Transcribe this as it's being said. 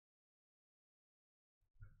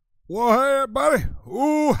Well, hey, everybody.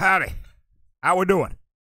 Ooh, howdy. How we doing?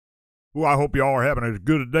 Ooh, I hope y'all are having as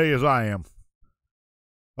good a day as I am.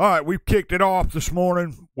 All right, we've kicked it off this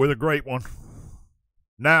morning with a great one.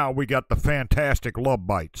 Now we got the fantastic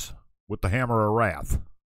Lovebites with the Hammer of Wrath.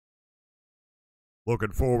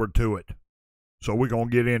 Looking forward to it. So we're going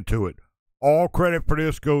to get into it. All credit for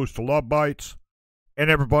this goes to Lovebites and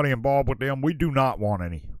everybody involved with them. We do not want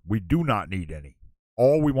any. We do not need any.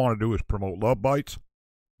 All we want to do is promote Lovebites.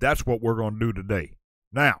 That's what we're going to do today.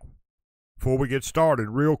 Now, before we get started,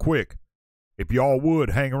 real quick, if y'all would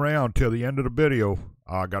hang around till the end of the video,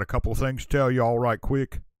 I got a couple of things to tell y'all right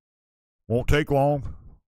quick. Won't take long,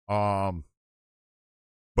 but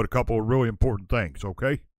a couple of really important things,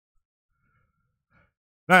 okay?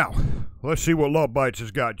 Now, let's see what Lovebites has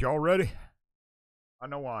got. Y'all ready? I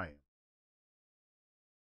know I am.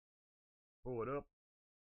 Pull it up.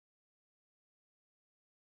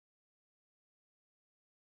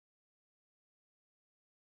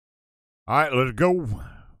 All right, let's go.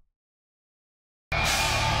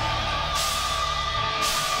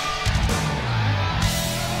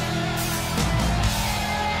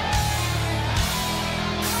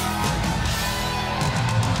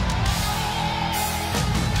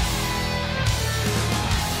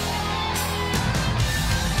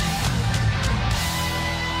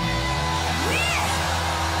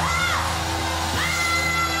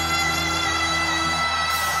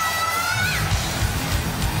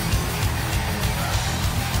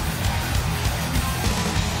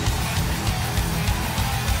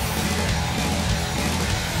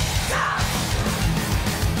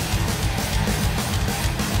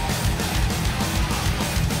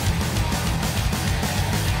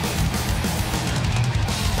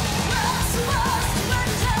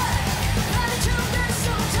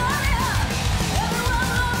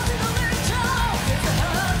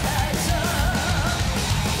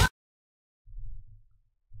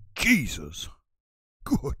 Jesus.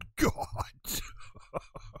 Good God.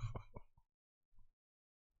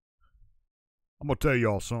 I'm going to tell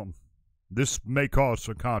y'all something. This may cause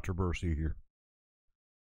some controversy here,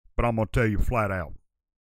 but I'm going to tell you flat out.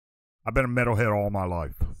 I've been a metalhead all my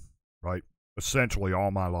life, right? Essentially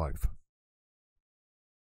all my life.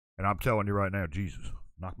 And I'm telling you right now, Jesus,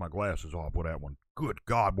 knock my glasses off with that one. Good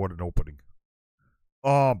God, what an opening.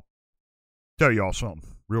 Tell y'all something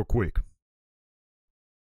real quick.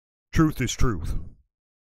 Truth is truth.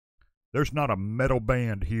 There's not a metal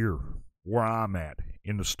band here where I'm at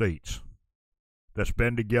in the States that's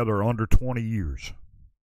been together under 20 years.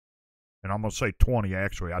 And I'm going to say 20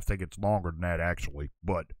 actually. I think it's longer than that actually.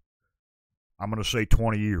 But I'm going to say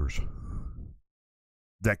 20 years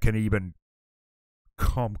that can even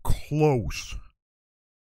come close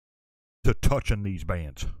to touching these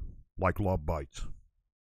bands like Lovebites.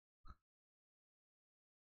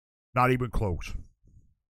 Not even close.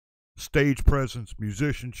 Stage presence,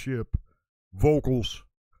 musicianship, vocals,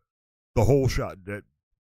 the whole shot. That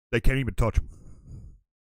they can't even touch them.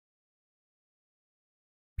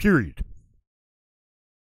 Period.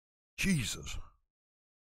 Jesus.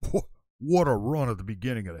 What a run at the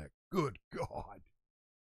beginning of that. Good God.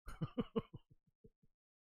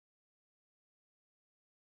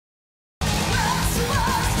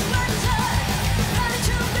 Whoa.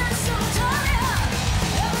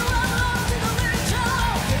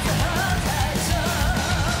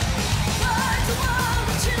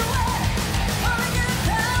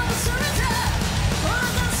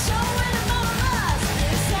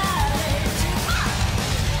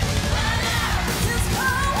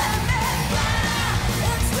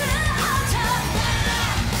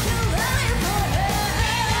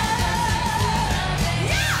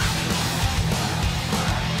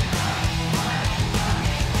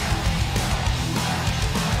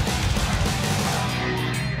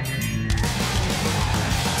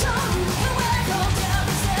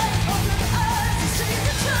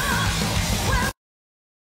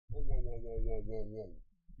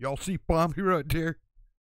 Y'all see Bombi right there?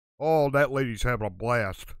 Oh, that lady's having a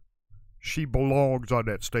blast. She belongs on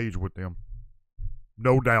that stage with them.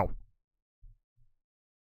 No doubt.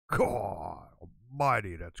 God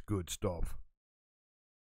almighty, that's good stuff.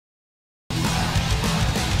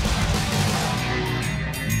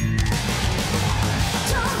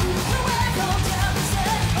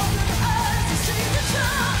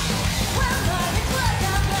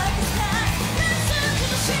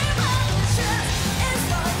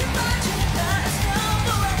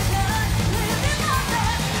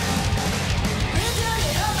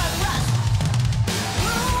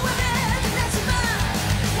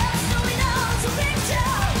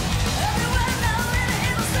 Everyone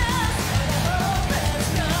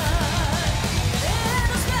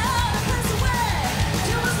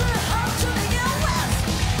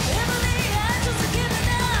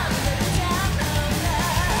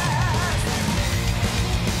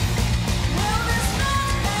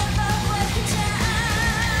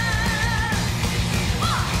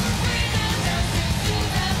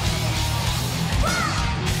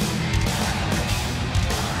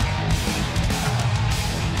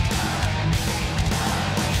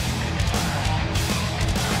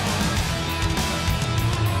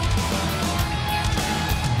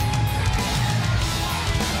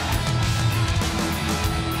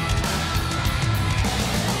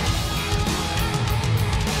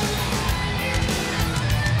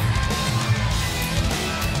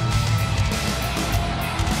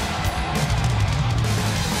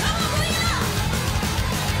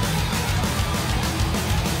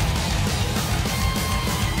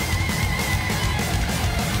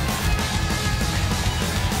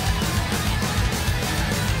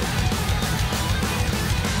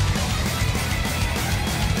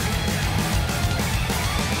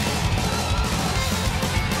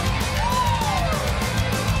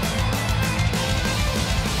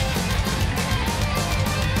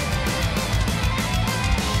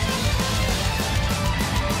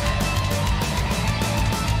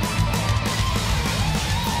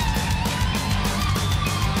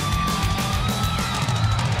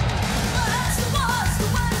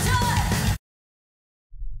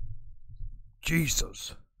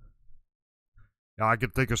Jesus. Now, I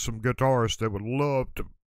can think of some guitarists that would love to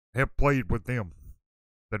have played with them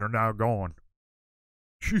that are now gone.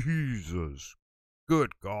 Jesus.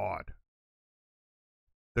 Good God.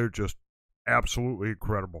 They're just absolutely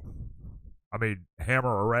incredible. I mean,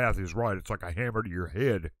 Hammer of Wrath is right. It's like a hammer to your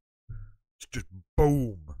head. It's just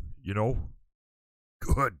boom, you know?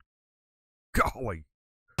 Good golly.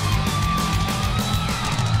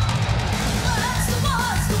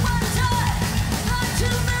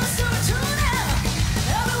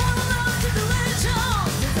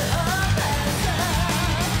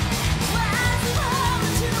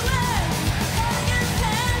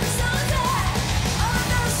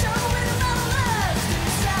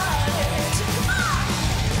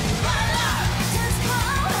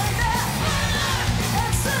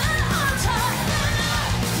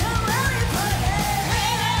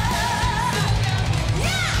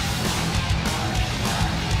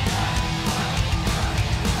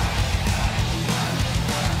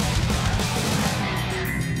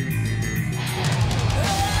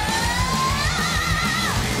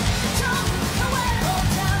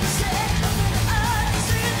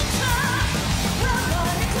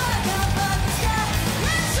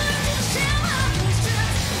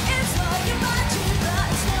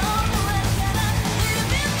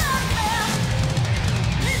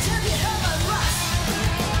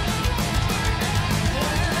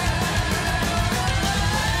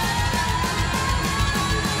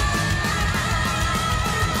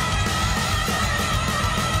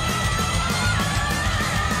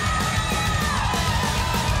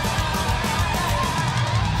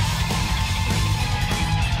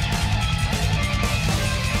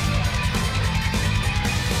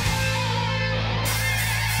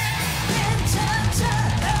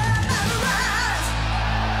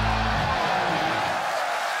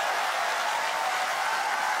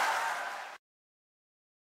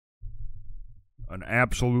 An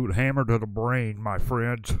absolute hammer to the brain, my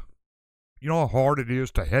friends. You know how hard it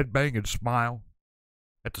is to headbang and smile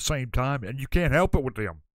at the same time, and you can't help it with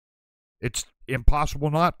them. It's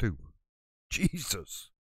impossible not to. Jesus.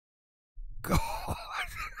 God.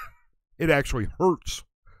 It actually hurts.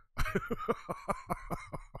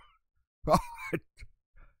 God.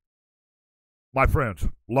 My friends,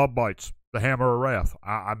 Lovebites, the Hammer of Wrath.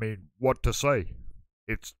 I mean, what to say?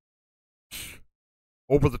 It's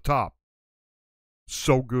over the top.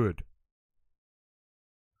 So good.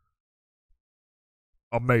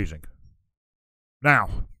 Amazing. Now,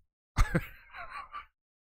 if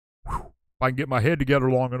I can get my head together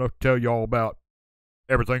long enough to tell you all about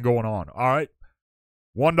everything going on. All right?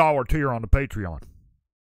 $1 tier on the Patreon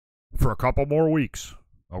for a couple more weeks.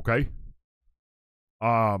 Okay?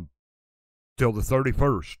 Till the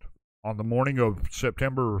 31st. On the morning of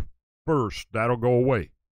September 1st, that'll go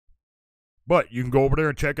away. But you can go over there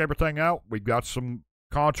and check everything out. We've got some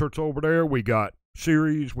concerts over there. We got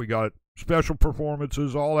series. We got special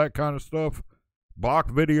performances, all that kind of stuff. Block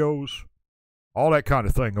videos, all that kind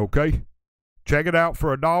of thing, okay? Check it out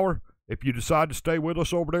for $1. If you decide to stay with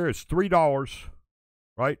us over there, it's $3,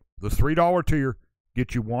 right? The $3 tier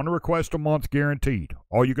gets you one request a month guaranteed.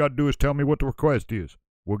 All you got to do is tell me what the request is.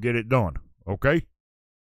 We'll get it done, okay?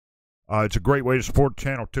 It's a great way to support the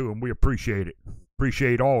channel, too, and we appreciate it.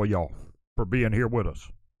 Appreciate all of y'all for being here with us.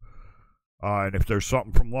 And if there's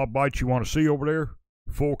something from Lovebites you want to see over there,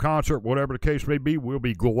 full concert, whatever the case may be, we'll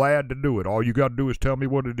be glad to do it. All you got to do is tell me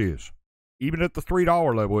what it is. Even at the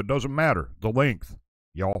 $3 level, it doesn't matter. The length,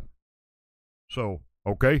 y'all. So,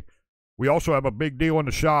 okay. We also have a big deal in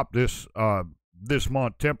the shop this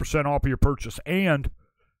month, 10% off of your purchase. And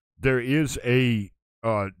there is a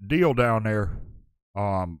deal down there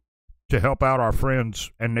to help out our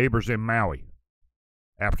friends and neighbors in Maui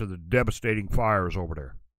after the devastating fires over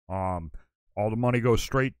there. All the money goes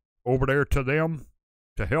straight over there to them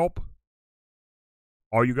to help.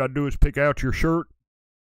 All you got to do is pick out your shirt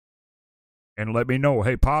and let me know,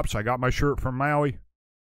 hey, Pops, I got my shirt from Maui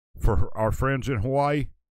for our friends in Hawaii.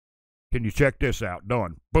 Can you check this out?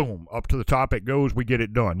 Done. Boom. Up to the top it goes. We get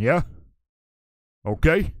it done, yeah?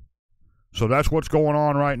 Okay? So that's what's going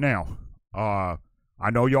on right now. I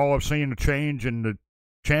know y'all have seen the change in the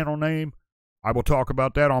channel name. I will talk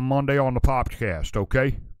about that on Monday on the Popcast,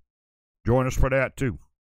 okay? Join us for that, too.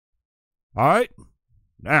 All right?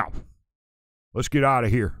 Now, let's get out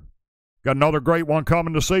of here. Got another great one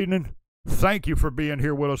coming this evening. Thank you for being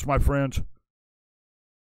here with us, my friends.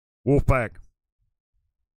 Wolfpack.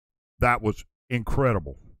 That was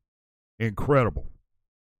incredible. Incredible.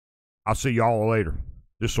 I'll see y'all later.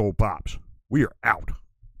 This old Pops. We are out.